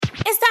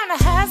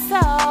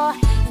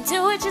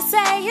Do what you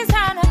say. It's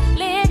time to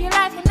live your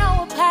life with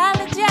no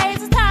apologies.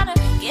 It's time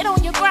to get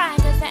on your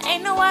grind, cause there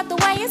ain't no other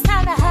way. It's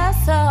time to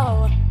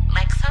hustle.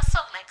 Lex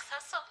hustle, Lex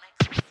hustle, Lex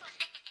hustle.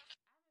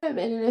 I've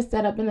been in this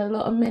setup in a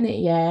little minute,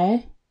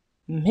 yeah.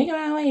 Making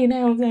my way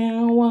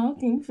downtown,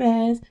 walking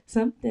fast.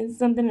 Something,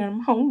 and I'm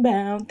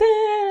homebound.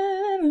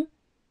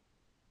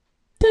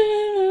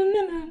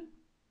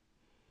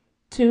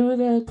 To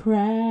the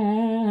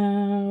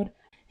crowd.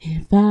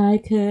 If I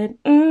could,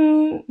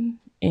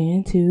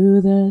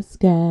 into the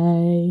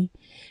sky.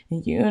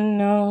 You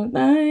know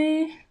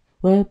life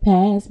would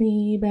pass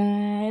me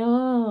by.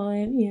 Oh,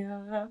 if you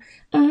know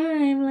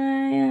I'm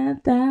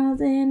like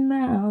 1,000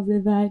 miles.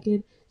 If I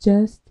could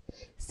just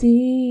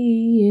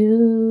see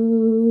you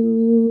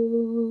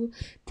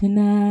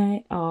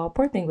tonight. Oh,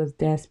 poor thing was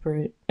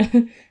desperate.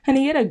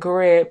 Honey, get a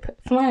grip.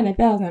 Flying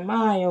 1,000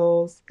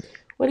 miles.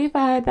 What if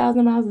I had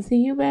 1,000 miles to see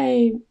you,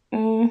 babe?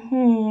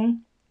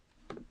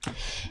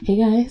 Hey,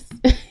 guys.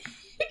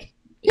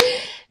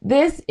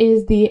 This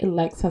is the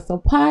Lex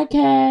Hustle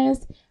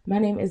Podcast. My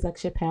name is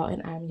Lex Chappelle,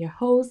 and I'm your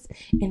host.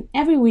 And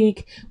every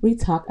week, we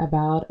talk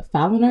about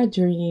following our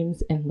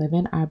dreams and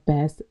living our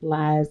best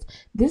lives.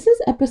 This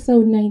is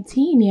episode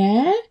 19,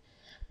 yeah?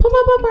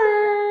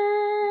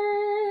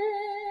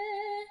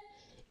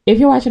 If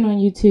you're watching on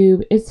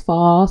YouTube, it's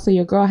fall, so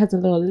your girl has a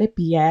little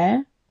lippy,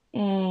 yeah?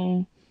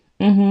 I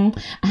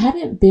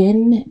haven't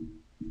been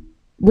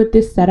with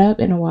this setup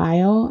in a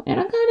while, and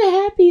I'm kind of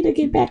happy to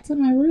get back to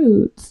my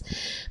roots.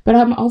 But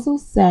I'm also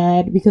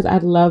sad because I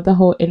love the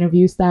whole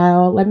interview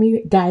style. Let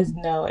me guys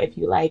know if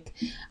you like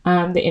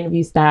the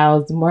interview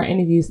styles. More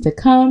interviews to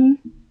come.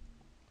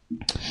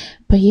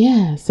 But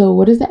yeah, so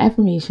what is the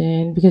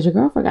affirmation? Because your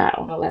girl forgot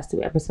on the last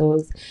 2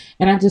 episodes,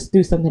 and I just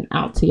threw something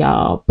out to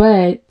y'all.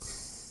 But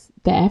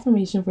the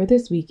affirmation for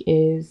this week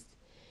is,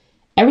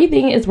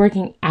 everything is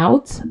working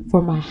out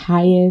for my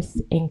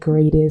highest and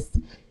greatest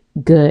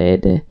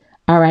good.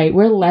 All right,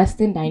 we're less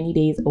than 90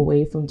 days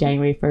away from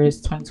January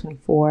 1st,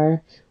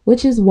 2024,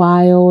 which is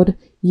wild.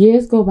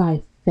 Years go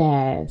by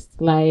fast.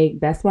 Like,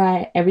 that's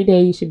why every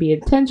day you should be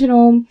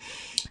intentional.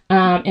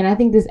 And I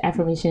think this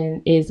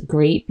affirmation is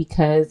great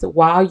because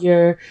while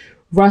you're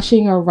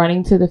rushing or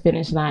running to the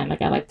finish line,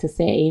 like I like to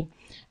say,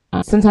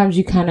 sometimes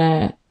you kind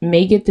of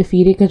may get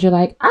defeated because you're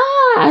like,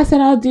 I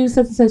said I'll do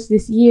such and such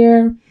this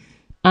year.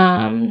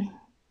 And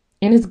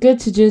it's good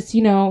to just,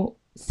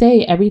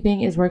 say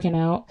everything is working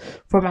out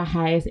for my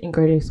highest and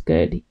greatest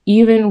good,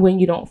 even when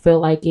you don't feel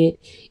like it,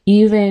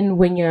 even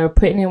when you're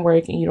putting in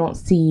work and you don't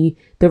see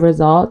the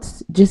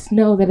results. Just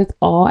know that it's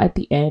all at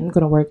the end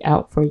going to work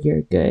out for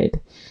your good.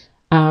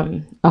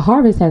 A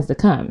harvest has to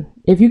come.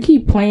 If you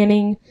keep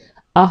planning,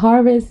 a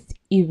harvest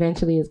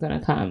eventually is going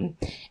to come.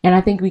 And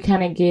I think we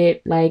kind of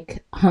get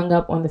like hung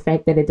up on the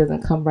fact that it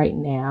doesn't come right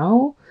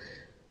now.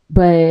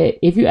 But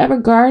if you ever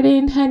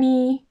gardened,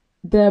 honey,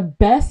 the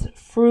best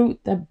fruit,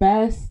 the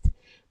best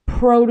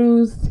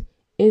produce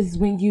is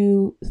when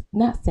you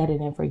not set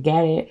it and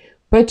forget it,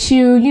 but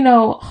you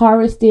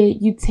harvest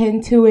it, you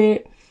tend to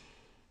it,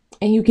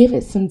 and you give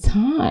it some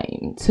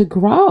time to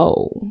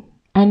grow.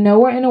 I know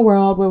we're in a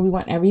world where we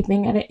want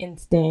everything at an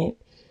instant,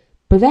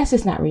 but that's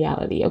just not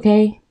reality,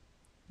 okay?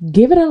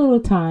 Give it a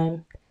little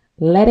time,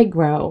 let it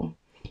grow,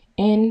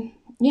 and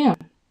yeah.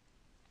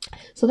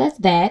 So that's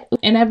that.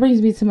 And that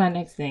brings me to my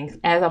next thing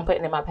as I'm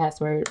putting in my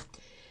password.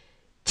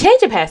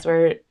 Change your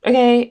password,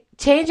 okay?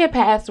 Change your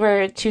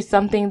password to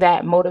something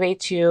that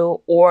motivates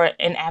you or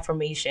an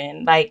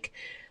affirmation. Like,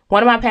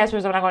 one of my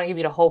passwords, I'm not going to give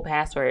you the whole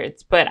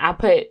passwords, but I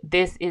put,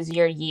 this is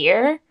your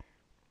year,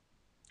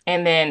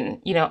 and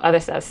then, other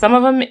stuff. Some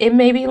of them, it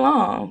may be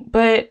long,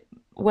 but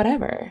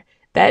whatever.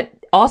 That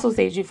also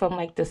saves you from,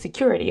 like, the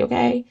security,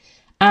 okay?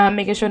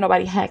 Making sure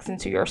nobody hacks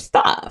into your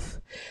stuff.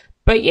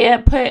 But yeah,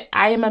 put,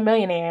 I am a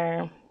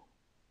millionaire.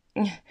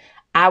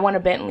 I want a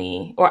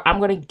Bentley, or I'm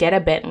going to get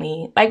a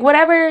Bentley. Like,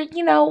 whatever,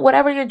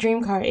 whatever your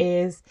dream car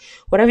is,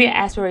 whatever your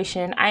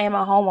aspiration. I am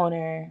a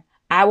homeowner.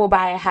 I will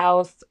buy a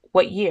house.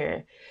 What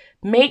year?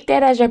 Make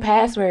that as your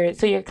password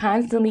so you're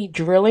constantly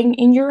drilling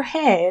in your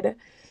head,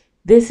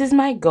 this is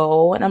my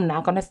goal, and I'm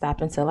not going to stop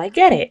until I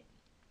get it.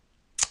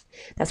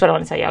 That's what I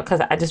want to tell y'all,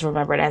 because I just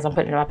remembered as I'm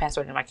putting in my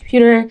password in my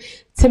computer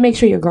to make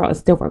sure your girl is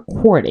still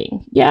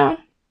recording. Yeah?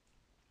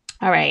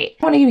 All right.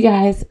 I want to give you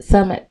guys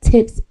some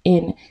tips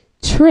and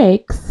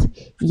tricks,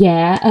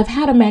 of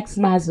how to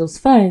maximize those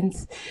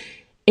funds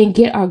and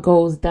get our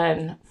goals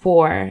done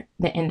for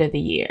the end of the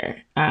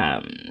year.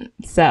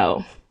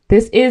 So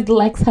this is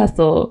Lex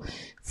Hustle.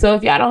 So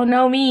if y'all don't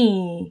know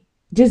me,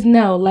 just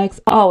know Lex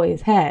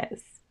always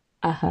has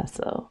a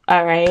hustle.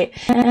 All right.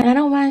 And I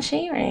don't mind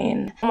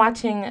sharing. I'm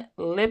watching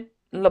Lupin.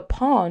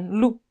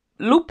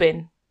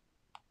 Lupin.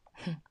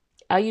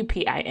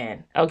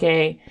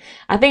 Okay.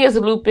 I think it's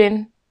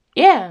Lupin.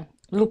 Yeah.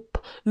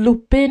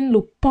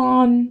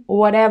 Lupin,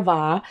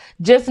 whatever.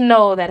 Just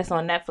know that it's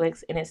on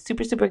Netflix and it's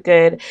super, super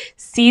good.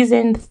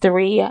 Season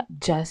 3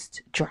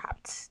 just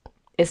dropped.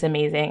 It's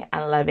amazing.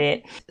 I love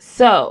it.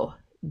 So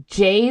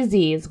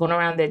Jay-Z is going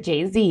around that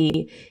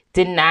Jay-Z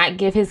did not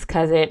give his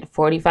cousin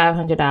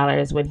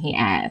 $4,500 when he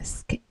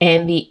asked.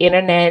 And the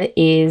internet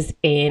is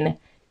in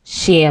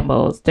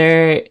shambles.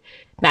 They're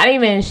not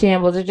even in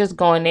shambles. They're just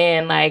going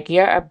in like,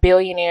 you're a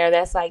billionaire.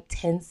 That's like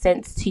 10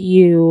 cents to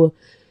you.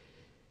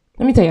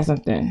 Let me tell you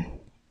something.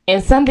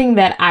 And something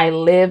that I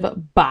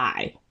live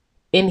by.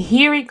 And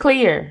hear it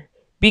clear.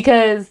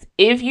 Because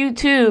if you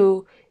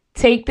too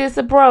take this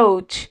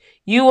approach,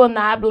 you will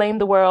not blame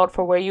the world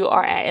for where you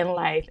are at in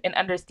life and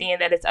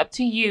understand that it's up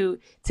to you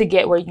to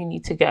get where you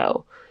need to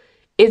go.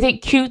 Is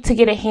it cute to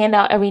get a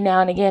handout every now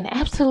and again?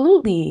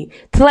 Absolutely.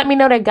 To let me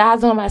know that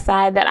God's on my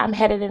side, that I'm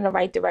headed in the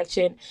right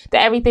direction,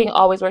 that everything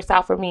always works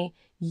out for me?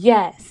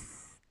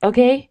 Yes.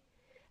 Okay?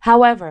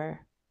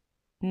 However,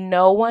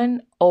 no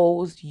one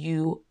owes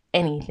you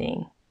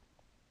anything.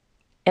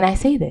 And I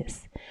say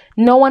this,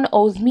 no one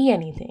owes me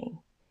anything.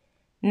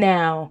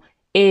 Now,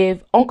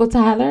 if Uncle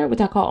Tyler,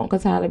 which I call Uncle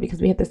Tyler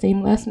because we have the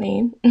same last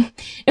name,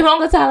 if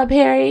Uncle Tyler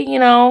Perry,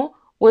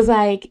 was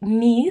like,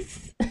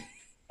 niece,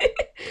 I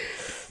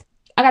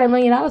got $1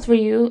 million for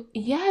you.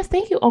 Yes,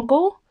 thank you,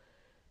 Uncle.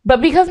 But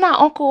because my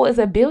uncle is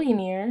a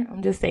billionaire,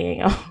 I'm just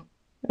saying, y'all,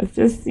 it's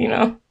just,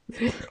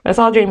 let's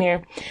all dream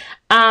here.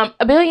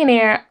 A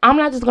billionaire, I'm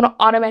not just going to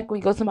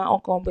automatically go to my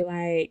uncle and be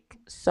like,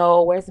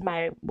 so where's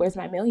my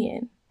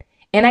million?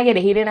 And I get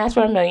it. He didn't ask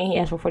for $1 million. He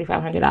asked for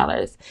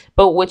 $4,500.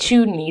 But what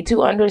you need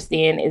to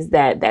understand is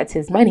that that's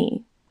his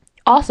money.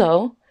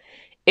 Also,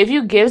 if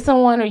you give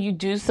someone or you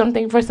do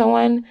something for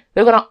someone,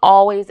 they're going to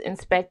always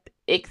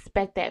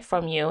expect that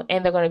from you,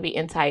 and they're going to be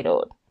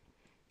entitled.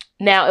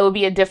 Now, it would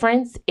be a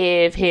difference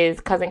if his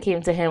cousin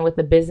came to him with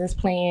a business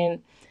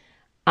plan.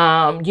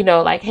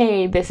 Like,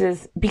 hey, this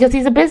is because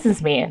he's a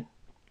businessman.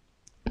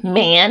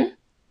 Man,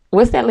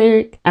 what's that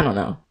lyric? I don't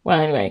know. Well,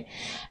 anyway,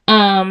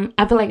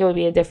 I feel like it would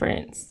be a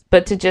difference.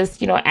 But to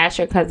just, ask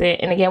your cousin,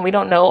 and again, we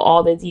don't know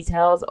all the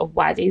details of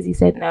why Jay-Z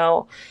said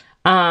no.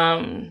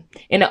 And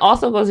it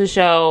also goes to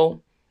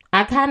show,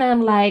 I kind of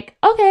am like,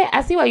 okay,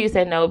 I see why you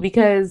said no,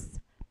 because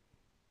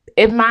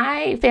if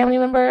my family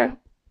member,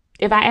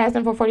 if I asked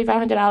them for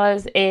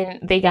 $4,500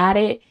 and they got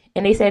it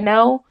and they said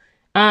no,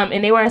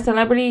 and they were a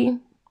celebrity,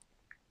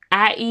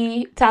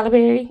 i.e. Tyler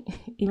Perry,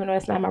 even though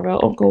it's not my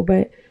real uncle,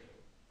 but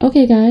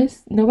okay,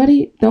 guys,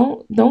 nobody,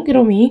 don't get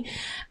on me.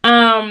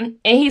 And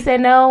he said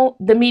no,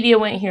 the media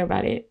wouldn't hear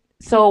about it.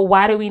 So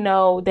why do we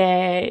know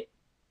that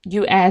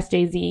you asked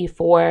Jay-Z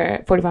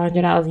for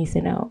 $4,500 and he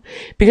said no?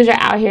 Because you're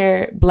out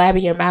here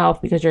blabbing your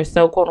mouth because you're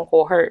so quote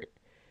unquote hurt.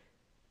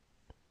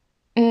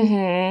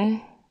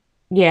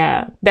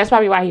 Yeah, that's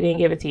probably why he didn't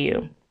give it to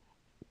you.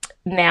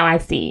 Now I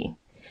see.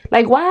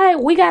 Like, why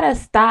we gotta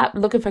stop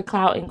looking for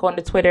clout and going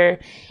to Twitter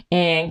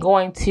and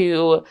going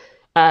to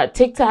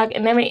TikTok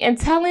and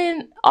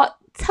telling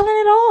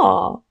it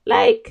all.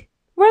 Like,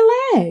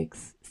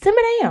 relax, simmer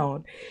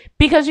down,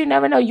 because you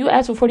never know. You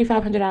asked for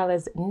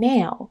 $4,500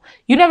 now.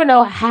 You never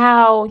know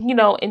how,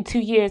 in 2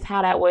 years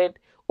how that would,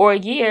 or a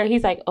year.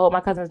 He's like, oh,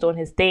 my cousin's doing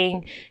his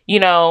thing.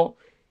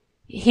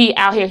 He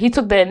out here. He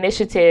took the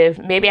initiative.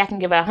 Maybe I can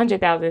give out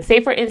 $100,000. Say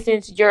for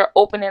instance, you're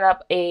opening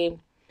up a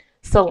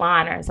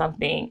salon or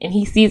something, and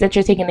he sees that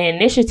you're taking the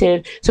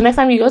initiative. So next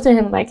time you go to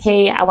him like,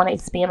 hey, I want to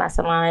expand my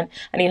salon,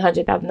 I need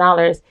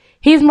 $100,000,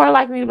 he's more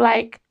likely to be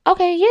like,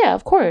 okay, yeah,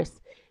 of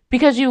course,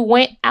 because you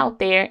went out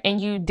there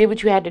and you did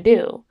what you had to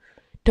do.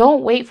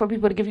 Don't wait for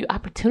people to give you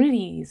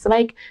opportunities.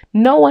 Like,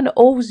 no one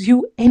owes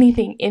you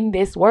anything in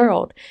this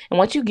world. And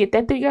once you get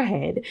that through your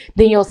head,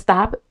 then you'll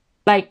stop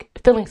like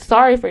feeling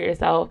sorry for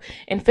yourself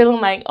and feeling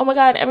like, oh my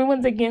God,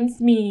 everyone's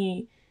against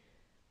me.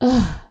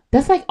 Ugh.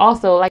 That's like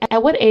also, like,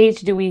 at what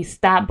age do we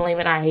stop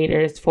blaming our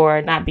haters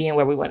for not being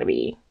where we want to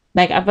be?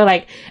 Like, I feel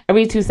like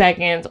every 2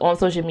 seconds on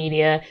social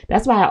media,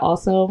 that's why I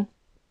also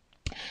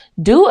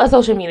do a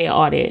social media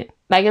audit.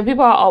 Like, if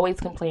people are always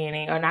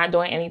complaining or not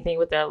doing anything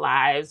with their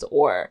lives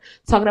or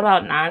talking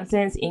about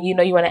nonsense and you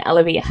want to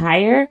elevate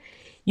higher,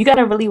 you got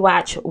to really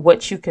watch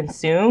what you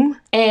consume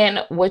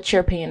and what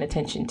you're paying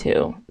attention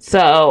to.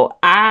 So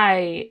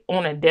I,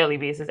 on a daily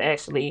basis,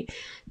 actually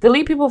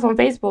delete people from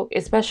Facebook,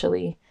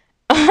 especially.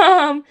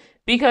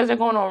 Because they're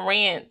going on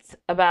rants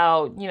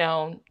about,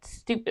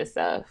 stupid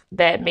stuff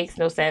that makes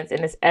no sense.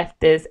 And it's F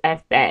this,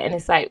 F that. And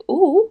it's like,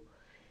 ooh,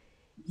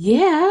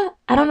 yeah,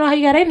 I don't know how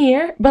you got in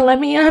here, but let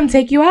me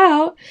take you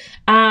out.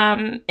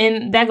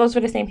 And that goes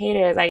for the same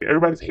haters. Like,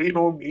 everybody's hating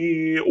on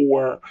me,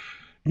 or,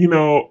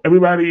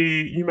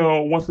 everybody,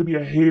 wants to be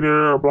a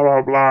hater, or blah,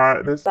 blah, blah.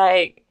 And it's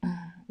like,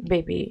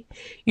 baby,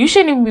 you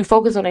shouldn't even be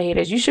focused on the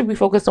haters. You should be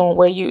focused on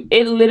where your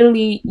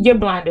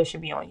blinders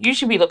should be on. You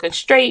should be looking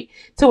straight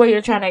to where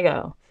you're trying to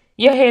go.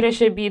 Your haters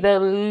should be the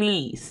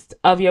least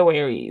of your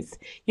worries.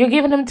 You're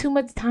giving them too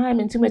much time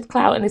and too much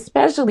clout, and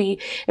especially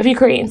if you're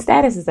creating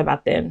statuses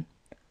about them.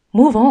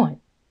 Move on.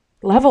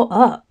 Level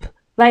up.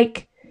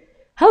 Like,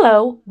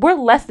 hello, we're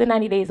less than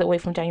 90 days away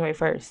from January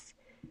 1st.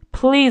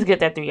 Please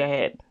get that through your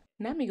head.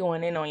 Not me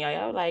going in on y'all.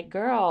 Y'all like,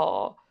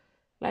 girl,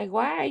 like,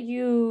 why are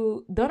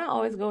you... Don't I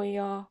always go in,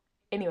 y'all?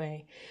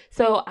 Anyway,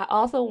 so I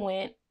also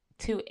went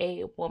to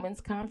a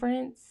women's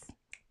conference.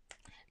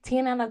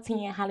 10 out of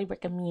 10, highly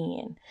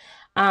recommend.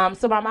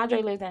 So my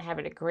madre lives in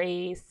Havre de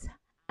Grace.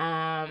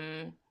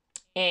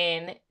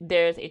 And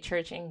there's a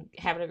church in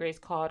Havre de Grace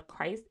called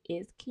Christ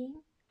is King,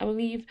 I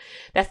believe.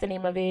 That's the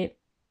name of it.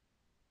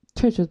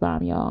 Church was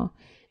bomb, y'all.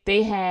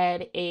 They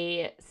had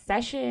a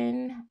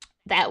session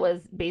that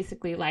was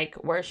basically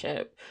like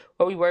worship,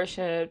 where we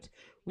worshiped.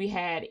 We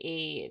had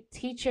a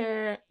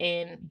teacher,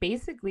 and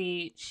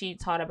basically she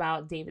taught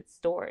about David's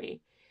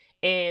story.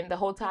 And the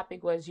whole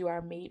topic was, you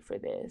are made for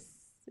this.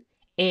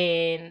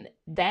 And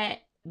the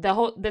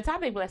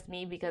topic blessed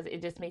me because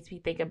it just makes me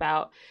think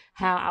about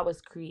how I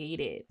was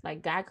created.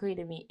 Like, God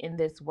created me in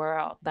this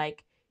world.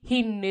 Like,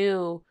 he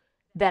knew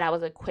that I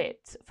was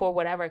equipped for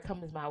whatever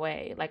comes my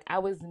way. Like, I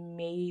was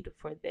made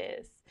for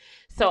this.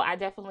 So I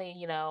definitely,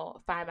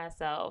 find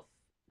myself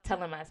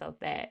telling myself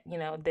that,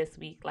 this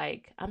week,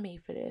 like, I'm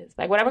made for this.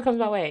 Like, whatever comes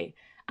my way,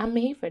 I'm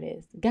made for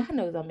this. God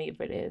knows I'm made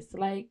for this.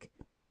 Like,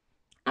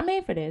 I'm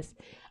made for this.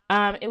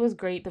 It was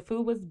great. The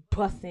food was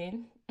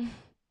bussin'.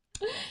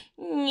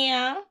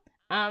 Yeah.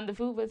 The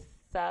food was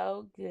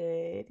so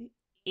good.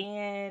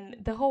 And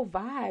the whole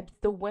vibes,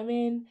 the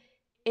women,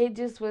 it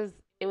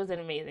was an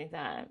amazing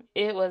time.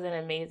 It was an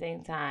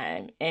amazing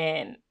time.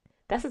 And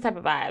that's the type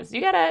of vibes.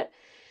 You gotta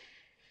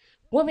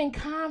women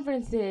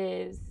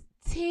conferences,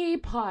 tea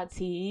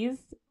parties,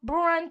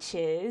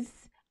 brunches,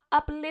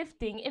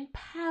 uplifting,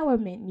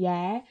 empowerment,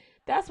 yeah.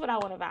 That's what I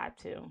want to vibe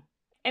to.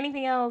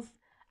 Anything else?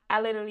 I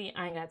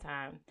ain't got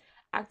time.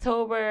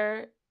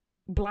 October,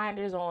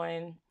 blinders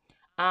on.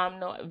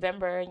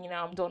 November,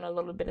 I'm doing a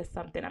little bit of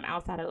something. I'm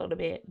outside a little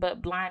bit,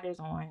 but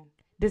blinders on.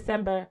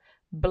 December,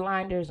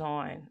 blinders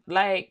on.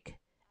 Like,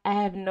 I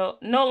have no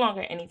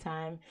longer any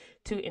time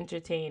to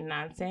entertain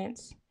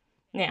nonsense.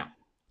 Now,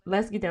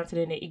 let's get down to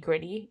the nitty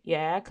gritty.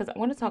 Yeah, because I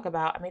want to talk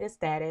about, I made a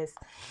status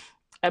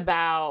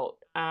about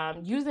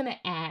using an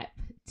app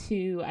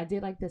I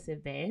did like this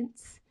event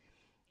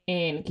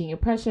in King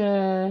of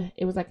Prussia.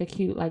 It was like a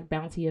cute, like,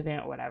 bounty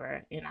event or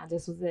whatever. And I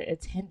just was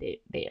attended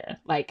there.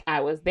 Like,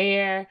 I was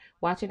there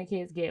watching the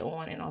kids get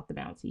on and off the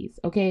bounties.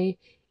 Okay.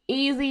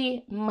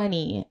 Easy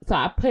money. So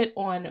I put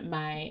on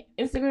my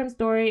Instagram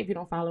story. If you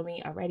don't follow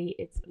me already,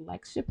 it's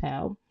Lex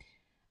Chappelle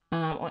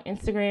on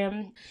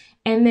Instagram.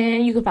 And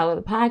then you can follow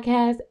the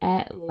podcast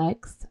at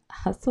Lex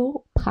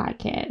Hustle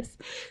Podcast.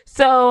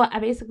 So I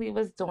basically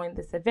was doing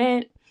this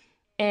event,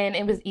 and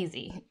it was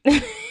easy.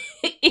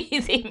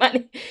 Easy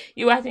money.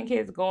 You watching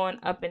kids going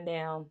up and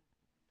down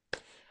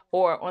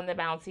or on the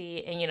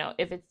bounty, and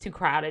if it's too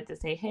crowded, to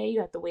say, hey,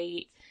 you have to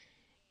wait,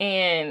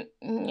 and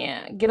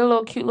yeah, get a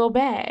little cute little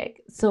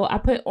bag. So I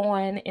put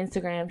on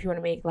Instagram, if you want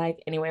to make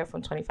like anywhere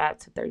from $25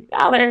 to $30,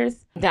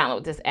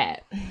 download this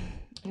app.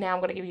 Now I'm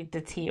going to give you the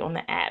tea on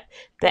the app.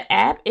 The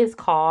app is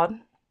called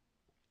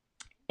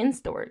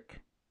Instawork.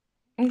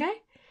 Okay?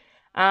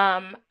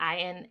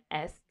 INSTA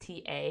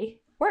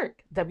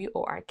work,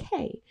 WORK.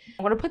 I'm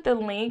going to put the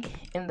link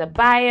in the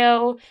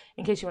bio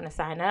in case you want to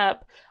sign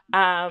up.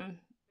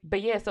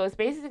 But yeah, so it's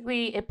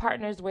basically, it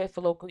partners with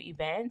local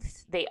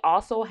events. They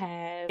also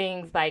have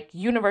things like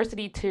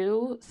university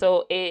too.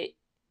 So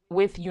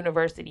with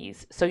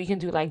universities. So you can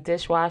do like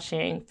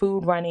dishwashing,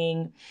 food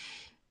running,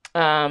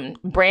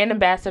 brand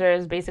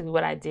ambassadors. Basically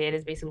what I did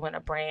is basically when a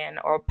brand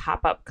or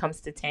pop-up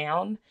comes to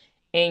town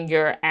and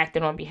you're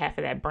acting on behalf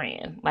of that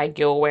brand. Like,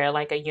 you'll wear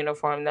like a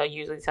uniform. They'll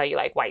usually tell you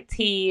like white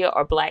tee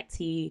or black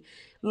tee,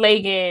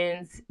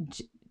 leggings.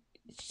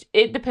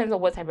 It depends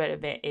on what type of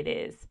event it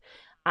is.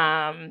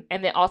 And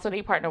then also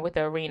they partner with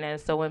the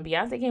arenas. So when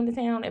Beyonce came to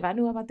town, if I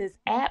knew about this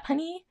app,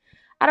 honey,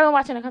 I'd have been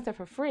watching a concert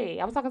for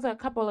free. I was talking to a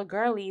couple of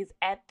girlies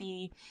at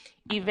the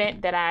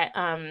event that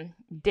I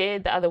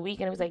did the other week,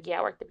 and it was like, yeah,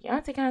 I worked the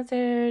Beyonce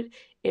concert.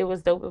 It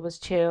was dope. It was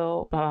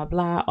chill, blah,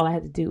 blah, blah. All I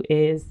had to do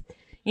is,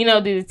 do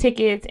the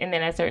tickets, and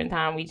then at a certain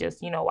time, we just,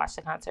 watch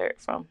the concert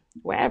from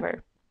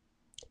wherever.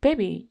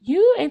 Baby,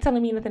 you ain't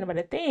telling me nothing about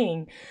a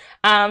thing.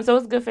 So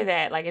it's good for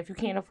that. Like, if you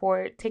can't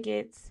afford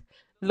tickets,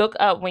 look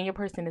up when your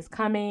person is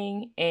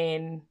coming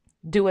and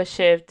do a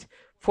shift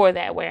for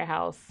that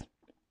warehouse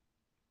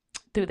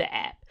through the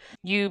app.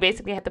 You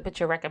basically have to put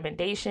your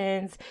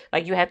recommendations.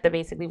 Like, you have to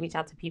basically reach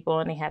out to people,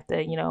 and they have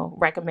to,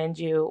 recommend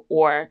you,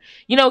 or,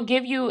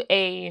 give you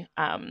a,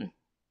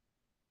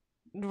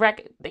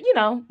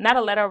 not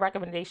a letter of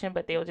recommendation,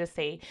 but they'll just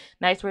say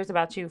nice words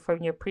about you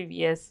from your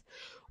previous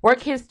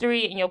work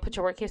history, and you'll put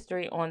your work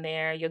history on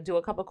there. You'll do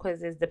a couple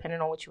quizzes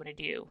depending on what you want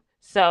to do.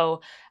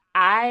 So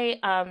I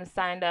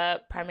signed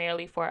up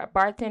primarily for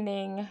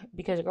bartending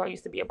because your girl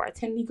used to be a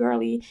bartending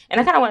girly,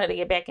 and I kind of wanted to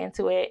get back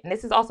into it. And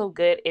this is also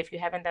good if you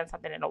haven't done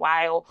something in a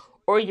while,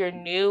 or you're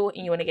new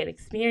and you want to get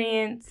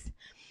experience.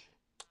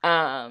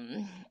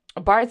 Bartending,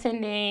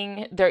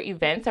 their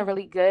events are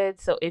really good.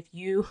 So if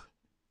you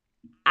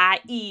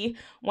i.e.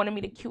 want to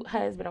meet a cute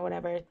husband or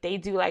whatever, they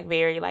do like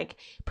very like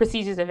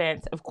prestigious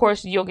events. Of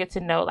course, you'll get to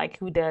know like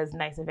who does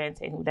nice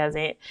events and who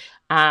doesn't.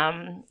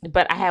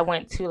 But I had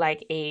went to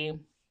like a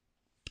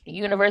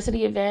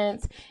university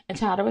event, and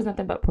child, there was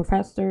nothing but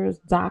professors,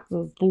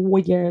 doctors,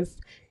 lawyers,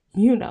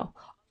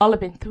 all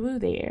up and through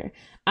there.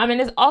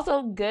 And it's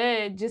also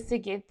good just to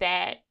get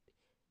that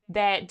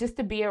that just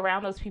to be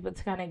around those people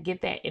to kind of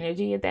get that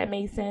energy, if that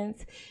makes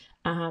sense.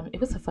 It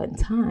was a fun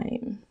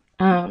time.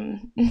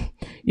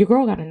 Your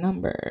girl got a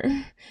number.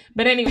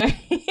 But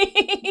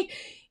anyway,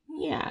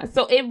 yeah.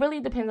 So it really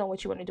depends on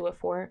what you want to do it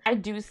for. I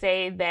do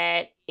say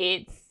that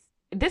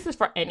this is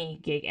for any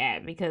gig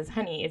app because,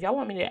 honey, if y'all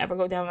want me to ever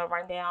go down a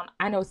rundown,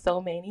 I know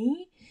so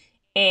many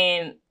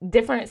and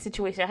different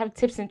situations. I have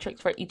tips and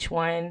tricks for each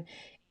one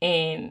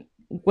and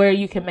where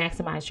you can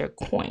maximize your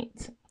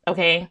coins.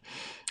 Okay.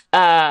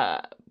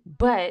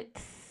 But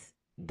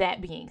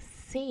that being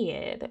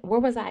said, where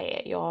was I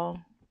at, y'all?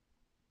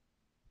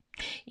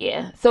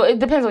 Yeah, so it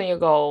depends on your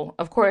goal.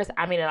 Of course,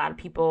 I meet a lot of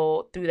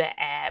people through the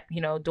app,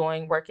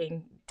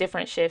 working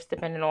different shifts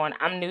depending on,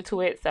 I'm new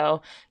to it,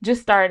 so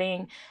just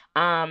starting.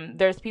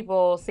 There's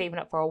people saving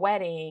up for a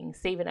wedding,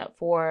 saving up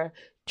for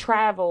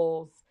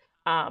travels,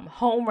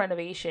 home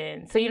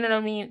renovation. So you know what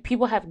I mean?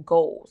 People have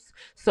goals.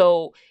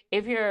 So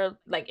if you're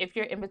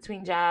in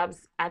between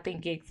jobs, I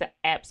think gigs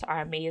apps are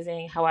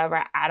amazing.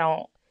 However,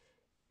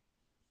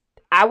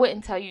 I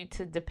wouldn't tell you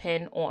to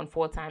depend on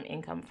full-time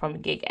income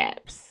from gig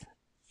apps.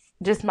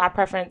 Just my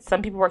preference.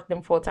 Some people work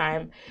them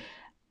full-time.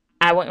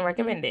 I wouldn't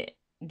recommend it.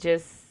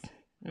 Just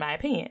my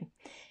opinion.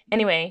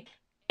 Anyway,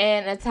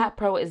 and a top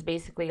pro is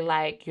basically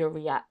like your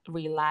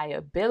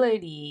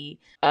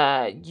reliability.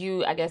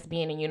 You, I guess,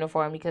 being in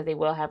uniform because they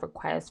will have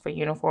requests for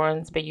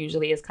uniforms, but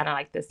usually it's kind of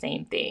like the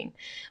same thing.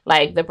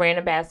 Like the brand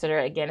ambassador,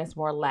 again, is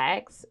more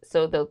lax.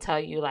 So they'll tell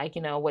you like,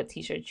 what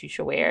t-shirts you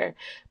should wear.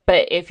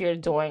 But if you're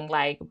doing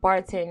like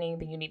bartending,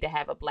 then you need to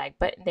have a black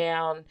button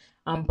down,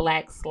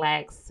 black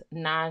slacks,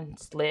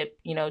 non-slip,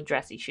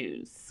 dressy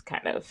shoes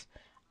kind of.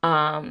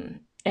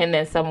 And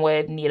then some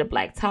would need a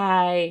black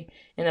tie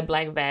and a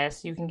black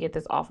vest. You can get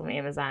this all from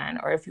Amazon.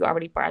 Or if you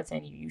already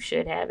bartend, you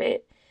should have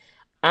it.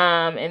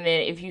 And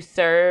then if you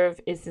serve,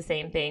 it's the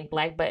same thing.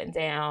 Black button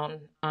down,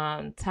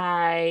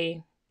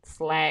 tie,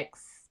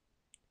 slacks.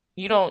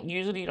 You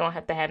don't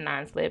have to have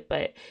non-slip,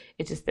 but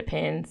it just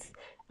depends.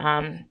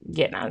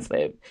 Get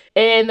non-slip.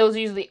 And those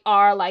usually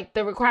are like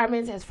the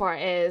requirements as far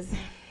as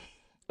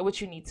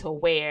what you need to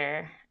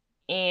wear.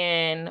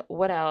 And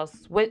what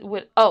else?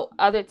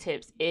 Other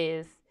tips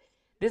is,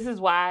 this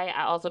is why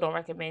I also don't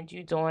recommend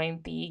you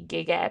doing the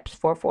gig apps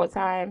for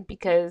full-time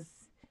because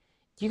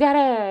you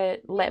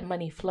gotta let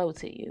money flow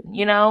to you,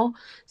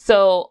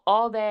 So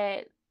all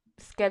that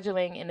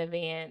scheduling in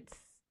advance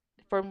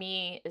for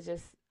me is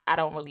just, I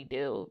don't really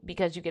do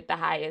because you get the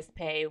highest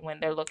pay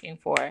when they're looking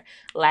for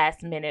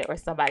last minute or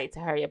somebody to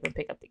hurry up and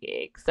pick up the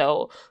gig.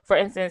 So for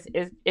instance,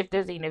 if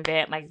there's an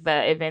event like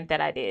the event that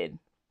I did,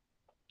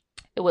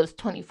 it was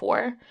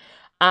 24.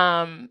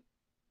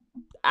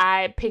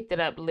 I picked it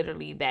up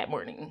literally that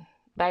morning.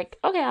 Like,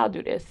 okay, I'll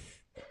do this.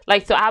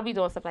 Like, so I'll be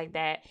doing stuff like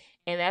that.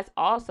 And that's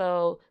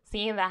also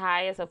seeing the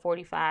highest of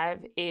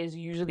 45 is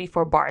usually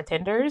for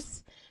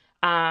bartenders.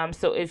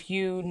 So if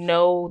you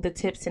know the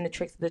tips and the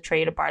tricks of the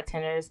trade of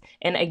bartenders,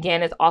 and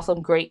again, it's also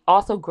great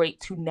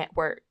to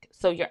network.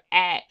 So you're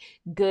at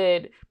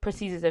good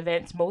prestigious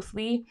events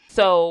mostly.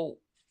 So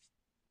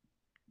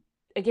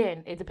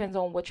again, it depends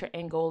on what your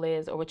end goal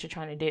is or what you're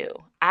trying to do.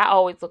 I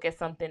always look at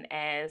something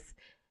as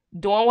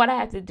doing what I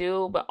have to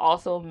do, but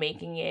also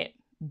making it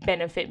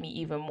benefit me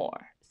even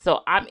more.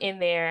 So I'm in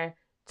there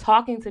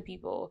talking to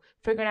people,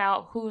 figuring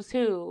out who's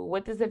who,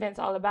 what this event's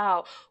all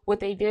about, what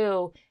they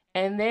do,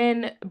 and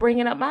then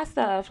bringing up my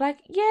stuff. Like,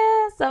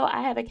 yeah, so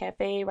I have a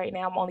cafe right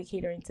now. I'm only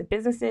catering to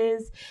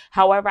businesses.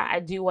 However, I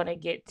do want to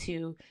get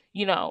to,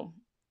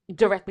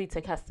 directly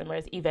to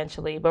customers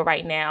eventually. But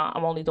right now,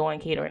 I'm only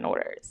doing catering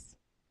orders.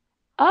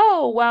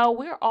 Oh, well,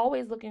 we're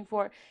always looking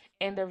for,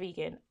 and they're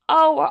vegan.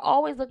 Oh, we're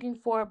always looking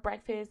for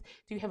breakfast.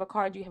 Do you have a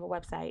card? Do you have a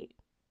website?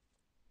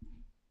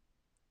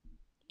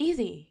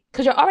 Easy.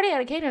 Because you're already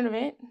at a catering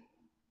event.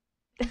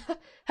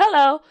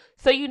 Hello.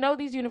 So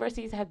these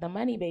universities have the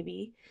money,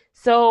 baby.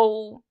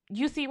 So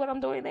you see what I'm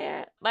doing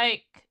there?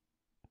 Like,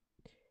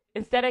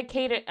 instead of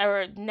catering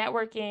or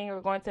networking or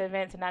going to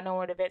events and not knowing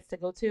what events to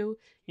go to,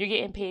 you're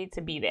getting paid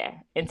to be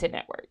there and to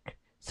network.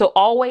 So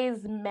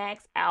always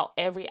max out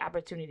every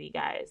opportunity,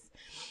 guys.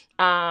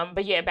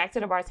 But yeah, back to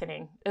the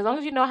bartending. As long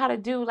as you know how to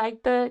do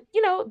like the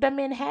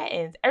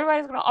Manhattans.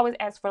 Everybody's gonna always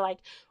ask for like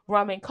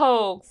rum and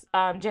cokes,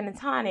 gin and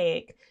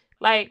tonic,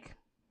 like.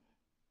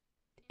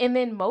 And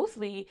then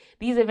mostly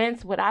these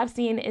events, what I've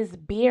seen is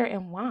beer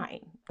and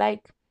wine,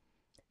 like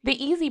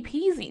the easy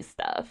peasy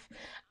stuff.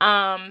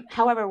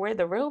 However, where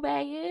the real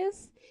bag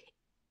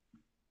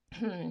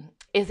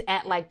is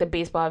at like the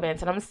baseball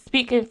events. And I'm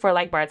speaking for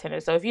like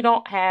bartenders. So if you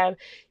don't have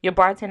your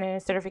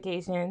bartending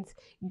certifications,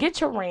 get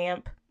your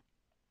ramp,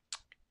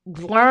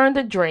 learn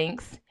the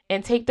drinks,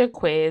 and take the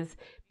quiz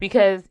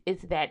because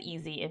it's that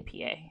easy in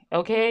PA.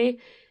 Okay.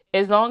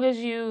 As long as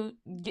you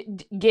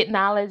get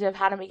knowledge of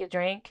how to make a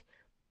drink,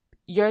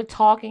 your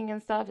talking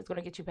and stuff is going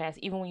to get you past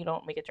even when you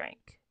don't make a drink.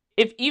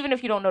 Even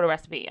if you don't know the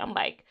recipe. I'm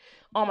like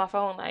on my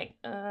phone like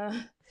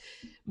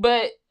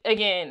But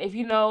again, if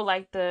you know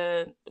like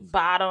the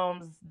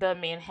bottoms, the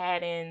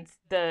Manhattans,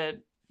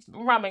 the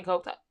rum and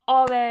coke,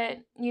 all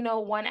that,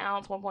 1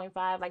 ounce,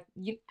 1.5, like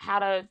how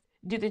to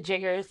do the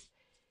jiggers,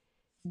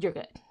 you're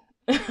good.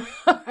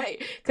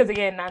 Right? Because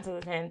again, 9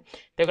 to 10,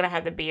 they're gonna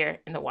have the beer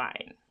and the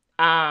wine.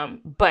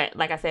 But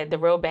like I said, the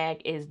real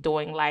bag is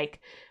doing like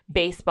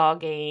baseball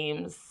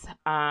games.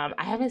 I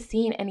haven't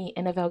seen any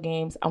NFL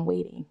games. I'm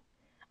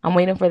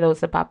waiting for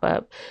those to pop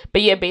up.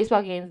 But yeah,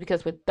 baseball games,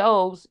 because with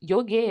those,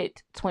 you'll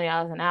get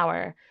 $20 an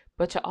hour,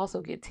 but you'll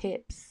also get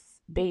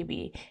tips,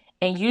 baby.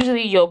 And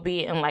usually you'll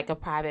be in like a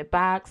private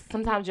box.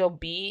 Sometimes you'll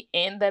be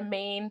in the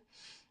main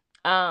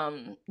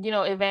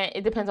event.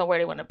 It depends on where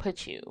they want to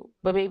put you.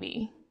 But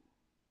baby,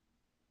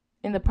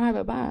 in the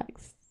private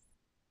box,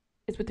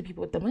 it's with the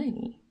people with the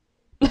money.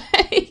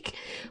 Like,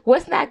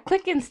 what's not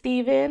clicking,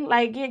 Steven?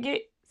 Like,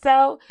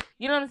 so,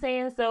 you know what I'm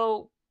saying?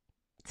 So,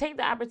 take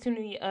the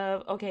opportunity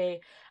of,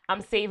 okay,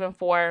 I'm saving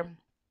for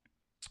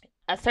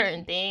a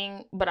certain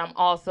thing, but I'm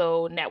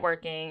also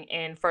networking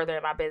and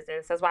furthering my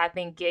business. That's why I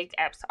think gig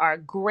apps are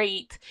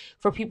great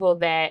for people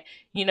that,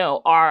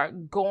 are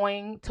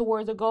going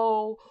towards a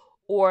goal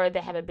or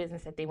that have a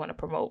business that they want to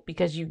promote,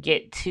 because you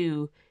get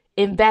to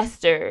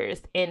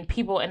investors and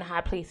people in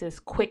high places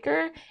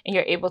quicker, and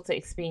you're able to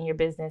expand your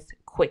business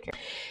quicker.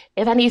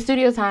 If I need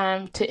studio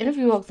time to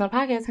interview folks on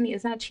podcasts, honey,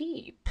 it's not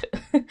cheap.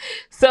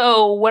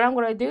 So what I'm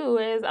going to do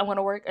is I'm going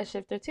to work a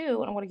shift or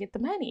two and I'm going to get the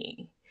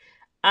money.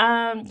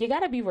 You got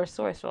to be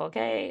resourceful,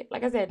 okay?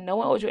 Like I said, no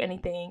one owes you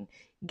anything.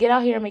 Get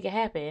out here and make it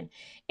happen.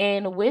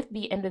 And with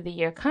the end of the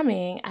year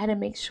coming, I had to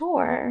make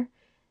sure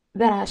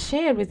that I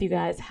shared with you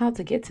guys how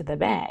to get to the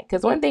bag.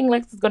 Because one thing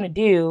Lex is going to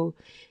do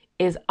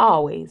is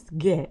always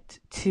get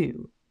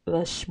to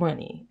the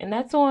shmoney. And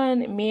that's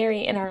on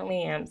Mary and her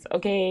lambs,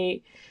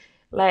 okay?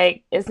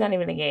 Like, it's not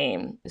even a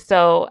game.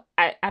 So,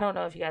 I don't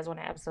know if you guys want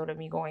an episode of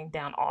me going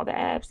down all the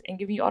apps and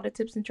giving you all the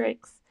tips and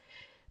tricks.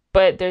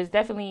 But there's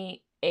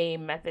definitely a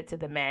method to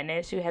the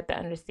madness. You have to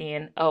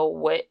understand,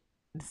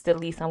 what's the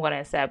least I'm going to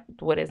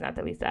accept, what is not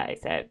the least I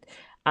accept.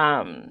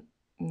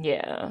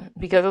 Yeah,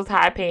 because it was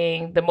high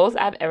paying. The most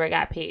I've ever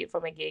got paid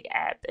from a gig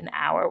app an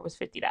hour was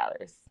 $50.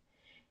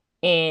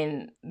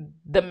 And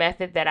the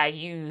method that I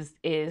use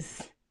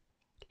is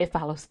it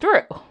follows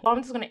through.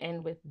 I'm just going to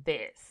end with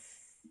this.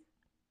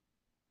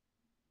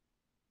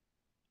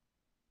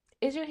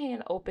 Is your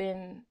hand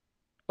open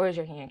or is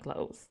your hand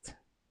closed?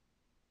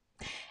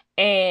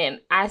 And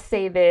I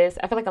say this,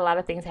 I feel like a lot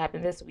of things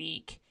happened this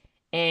week.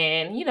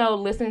 And,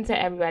 listening to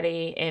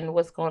everybody and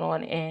what's going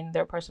on in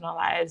their personal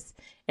lives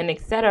and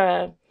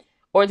etc.,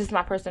 or just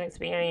my personal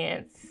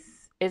experience,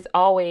 is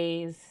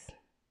always,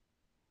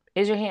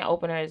 is your hand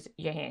open or is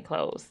your hand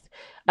closed?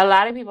 A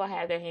lot of people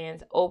have their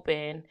hands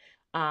open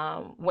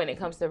when it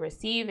comes to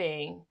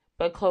receiving,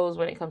 but closed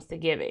when it comes to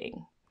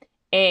giving.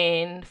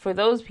 And for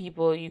those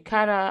people, you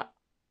kind of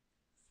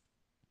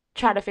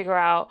try to figure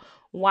out,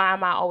 why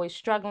am I always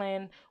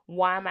struggling?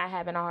 Why am I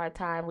having a hard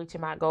time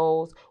reaching my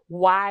goals?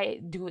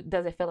 Why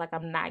does it feel like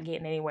I'm not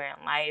getting anywhere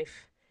in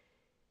life?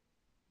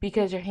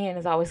 Because your hand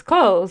is always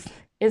closed.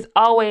 It's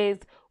always,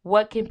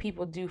 what can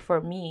people do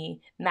for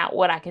me, not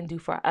what I can do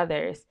for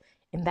others.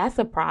 And that's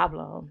a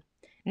problem.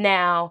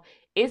 Now,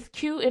 it's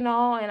cute and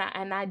all,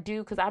 and I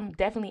do, because I'm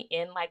definitely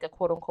in like a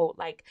quote unquote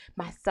like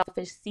my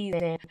selfish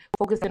season,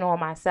 focusing on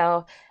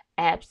myself.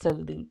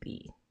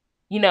 Absolutely.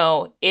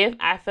 If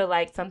I feel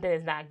like something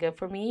is not good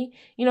for me,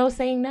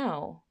 saying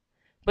no.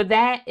 But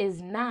that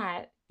is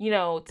not,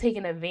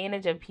 taking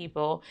advantage of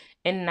people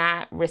and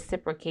not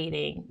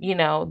reciprocating,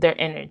 their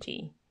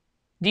energy.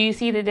 Do you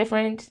see the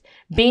difference?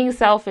 Being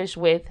selfish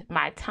with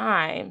my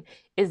time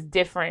is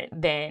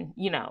different than,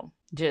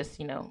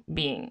 just,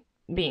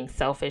 being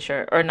selfish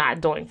or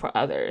not doing for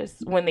others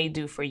when they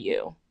do for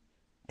you.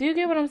 Do you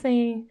get what I'm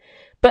saying?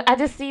 But I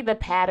just see the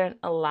pattern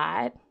a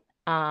lot.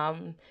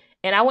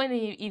 And I wouldn't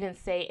even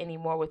say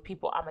anymore with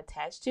people I'm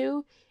attached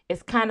to.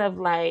 It's kind of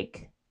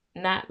like,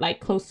 not like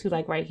close to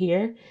like right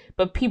here,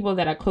 but people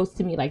that are close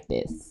to me like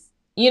this.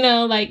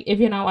 Like if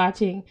you're not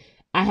watching,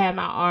 I have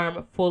my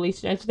arm fully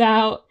stretched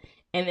out.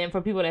 And then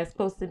for people that's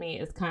close to me,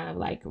 it's kind of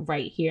like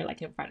right here,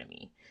 like in front of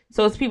me.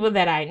 So it's people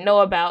that I know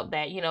about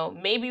that,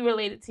 may be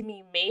related to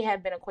me, may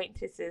have been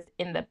acquaintances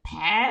in the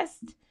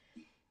past.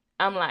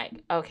 I'm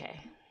like, okay.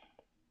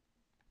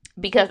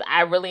 Because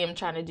I really am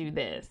trying to do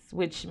this,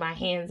 which my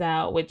hands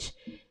out, which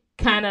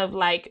kind of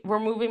like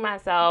removing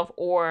myself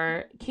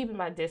or keeping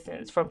my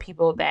distance from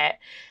people that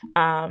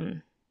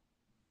I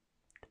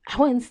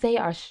wouldn't say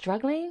are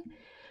struggling,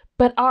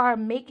 but are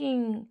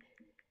making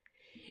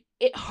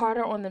it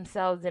harder on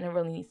themselves than it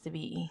really needs to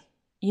be.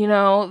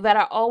 That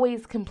are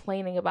always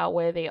complaining about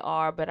where they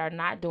are, but are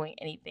not doing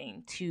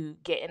anything to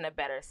get in a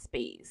better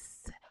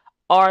space,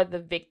 are the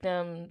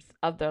victims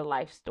of their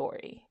life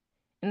story.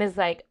 And it's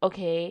like,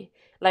 okay,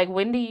 like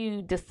when do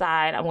you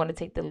decide I'm going to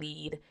take the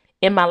lead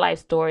in my life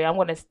story? I'm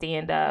going to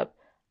stand up.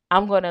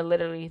 I'm going to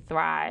literally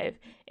thrive.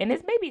 And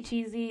this may be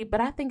cheesy, but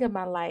I think of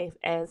my life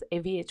as a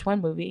VH1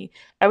 movie.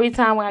 Every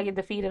time when I get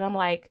defeated, I'm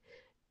like,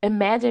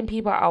 imagine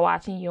people are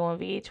watching you on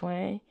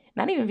VH1.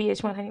 Not even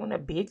VH1, honey, on a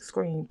big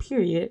screen,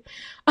 period.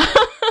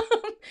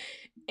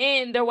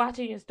 And they're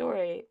watching your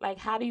story. Like,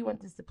 how do you want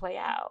this to play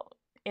out?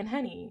 And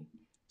honey,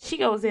 she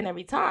goes in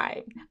every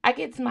time. I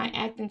get to my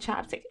acting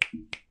chops.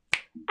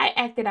 I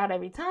act it out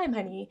every time,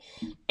 honey.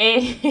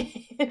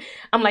 And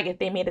I'm like, if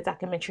they made a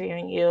documentary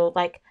on you,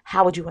 like,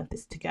 how would you want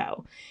this to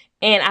go?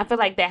 And I feel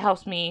like that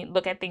helps me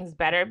look at things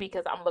better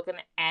because I'm looking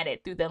at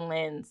it through the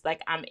lens.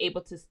 Like, I'm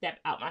able to step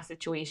out my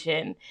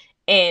situation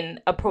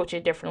and approach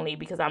it differently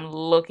because I'm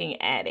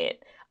looking at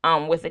it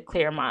with a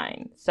clear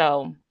mind.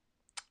 So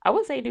I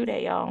would say do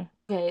that, y'all.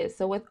 Okay,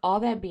 so with all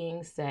that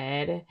being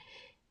said,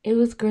 it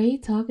was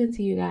great talking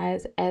to you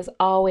guys as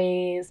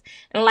always.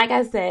 And like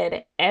I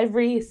said,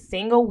 every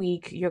single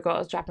week your girl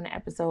is dropping an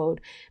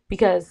episode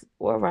because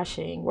we're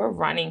rushing. We're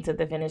running to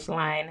the finish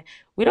line.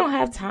 We don't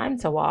have time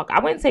to walk. I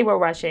wouldn't say we're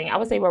rushing. I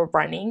would say we're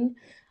running,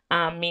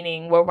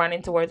 meaning we're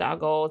running towards our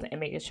goals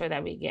and making sure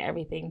that we get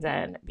everything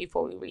done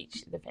before we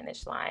reach the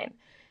finish line.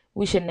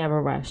 We should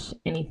never rush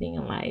anything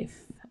in life.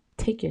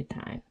 Take your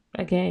time,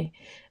 okay?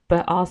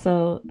 But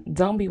also,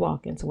 don't be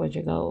walking towards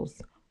your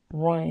goals.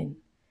 Run.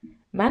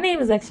 My name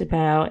is Lex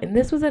Chappelle, and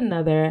this was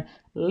another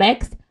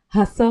Lex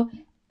Hustle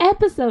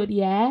episode,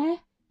 yeah?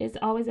 It's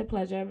always a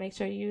pleasure. Make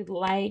sure you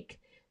like,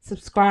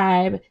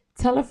 subscribe,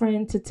 tell a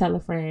friend to tell a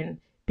friend.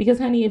 Because,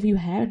 honey, if you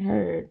haven't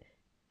heard,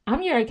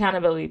 I'm your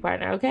accountability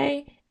partner,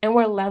 okay? And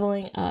we're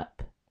leveling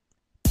up.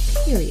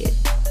 Period.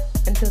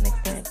 Until next time.